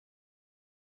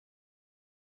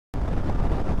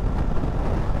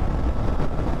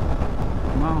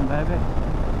maybe. A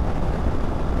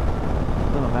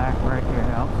little back brake here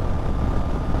helps.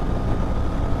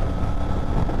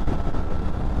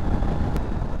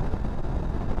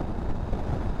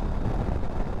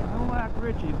 Unlike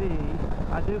Richie V,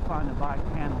 I do find the bike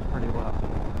handles pretty well.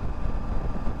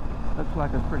 Looks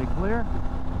like it's pretty clear.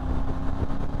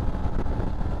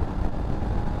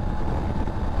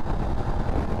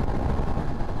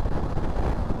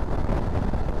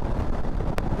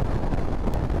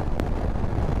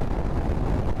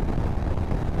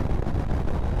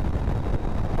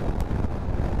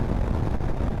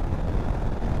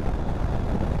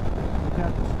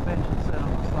 Got the suspension set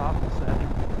on the soft setting.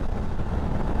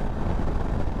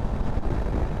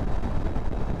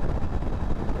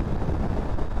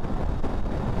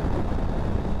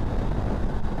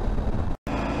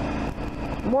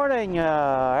 Morning,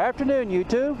 afternoon,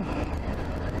 YouTube.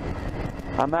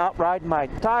 I'm out riding my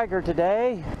Tiger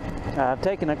today. I've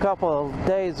taken a couple of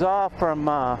days off from,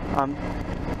 I'm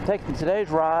taking today's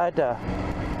ride.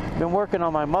 Been working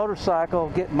on my motorcycle,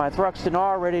 getting my Thruxton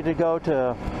R ready to go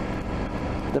to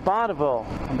the Bonneville.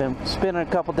 I've been spending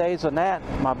a couple days on that.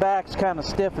 My back's kind of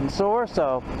stiff and sore,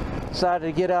 so decided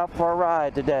to get out for a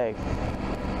ride today.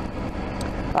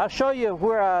 I'll show you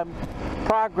where I'm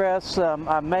progress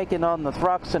I'm making on the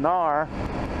Thruxton R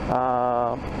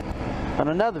on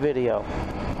another video.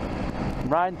 I'm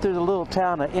riding through the little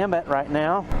town of Emmett right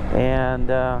now,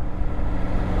 and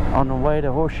on the way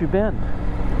to Horseshoe Bend.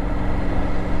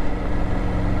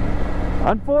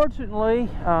 Unfortunately,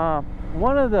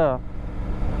 one of the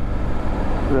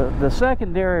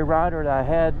secondary rider that I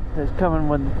had that's coming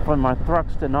from my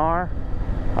Thruxton R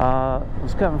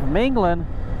was coming from England,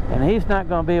 and he's not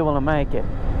going to be able to make it.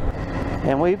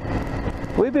 And we've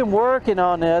been working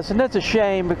on this, and it's a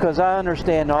shame because I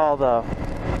understand all the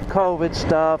COVID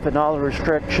stuff and all the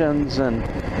restrictions and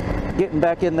getting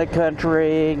back in the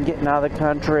country and getting out of the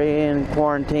country and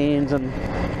quarantines and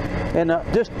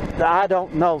just I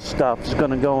don't know stuff is going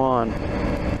to go on.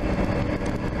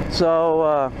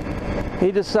 So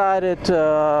he decided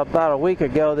about a week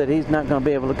ago that he's not going to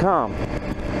be able to come.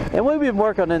 And we've been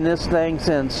working on this thing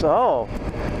since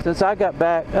I got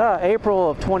back April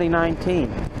of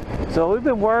 2019. So we've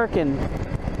been working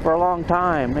for a long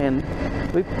time, and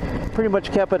we've pretty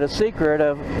much kept it a secret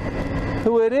of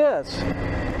who it is.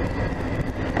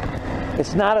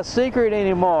 It's not a secret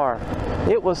anymore.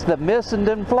 It was the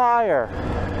Missenden Flyer.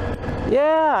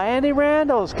 Yeah, Andy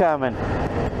Randall's coming.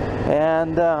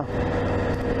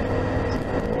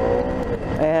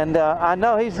 And I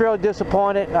know he's really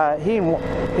disappointed. He and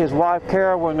his wife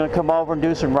Carol were going to come over and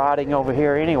do some riding over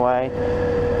here anyway,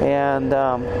 and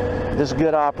this is a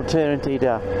good opportunity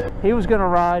to. He was going to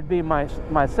ride, be my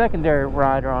secondary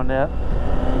rider on that,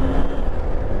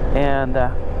 and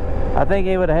I think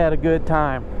he would have had a good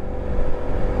time.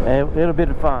 It'll be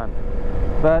fun,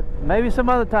 but maybe some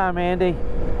other time, Andy.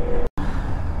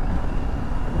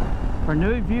 For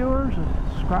new viewers,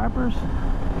 subscribers.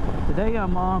 Today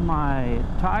I'm on my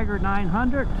Tiger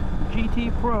 900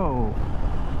 GT Pro.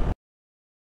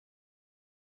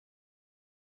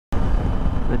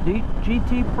 The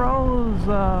GT Pro is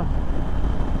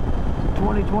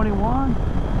 2021,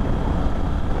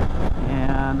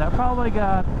 and I probably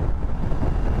got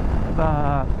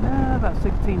about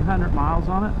 1,600 miles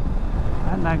on it. I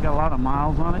haven't got a lot of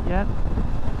miles on it yet.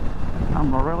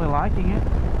 I'm really liking it.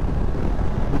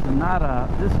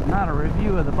 This is not a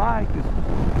review of the bike.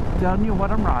 It's telling you what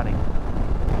I'm riding.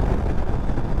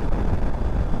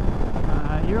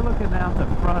 You're looking out the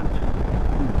front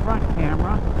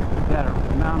camera. You got to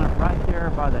mount it right there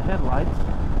by the headlights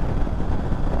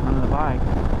on the bike,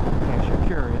 in case you're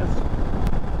curious.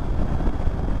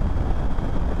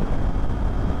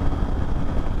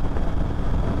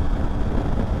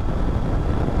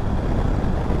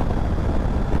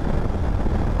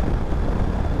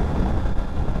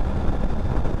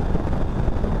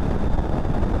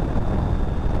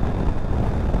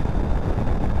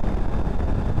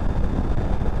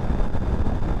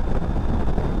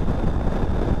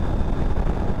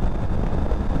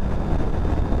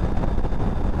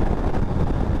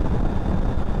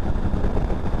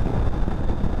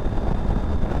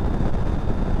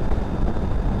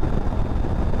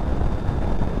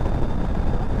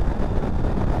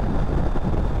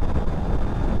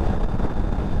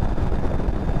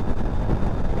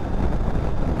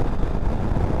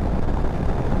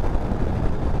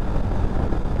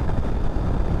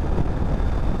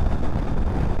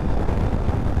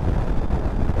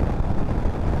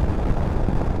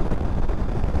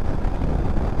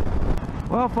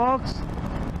 Well, folks,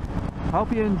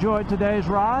 hope you enjoyed today's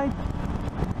ride.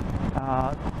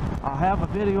 I'll have a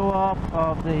video up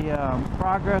of the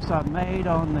progress I've made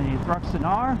on the Thruxton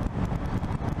R,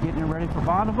 getting it ready for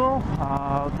Bonneville,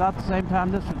 about the same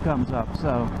time this one comes up.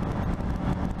 So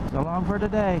long for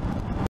today.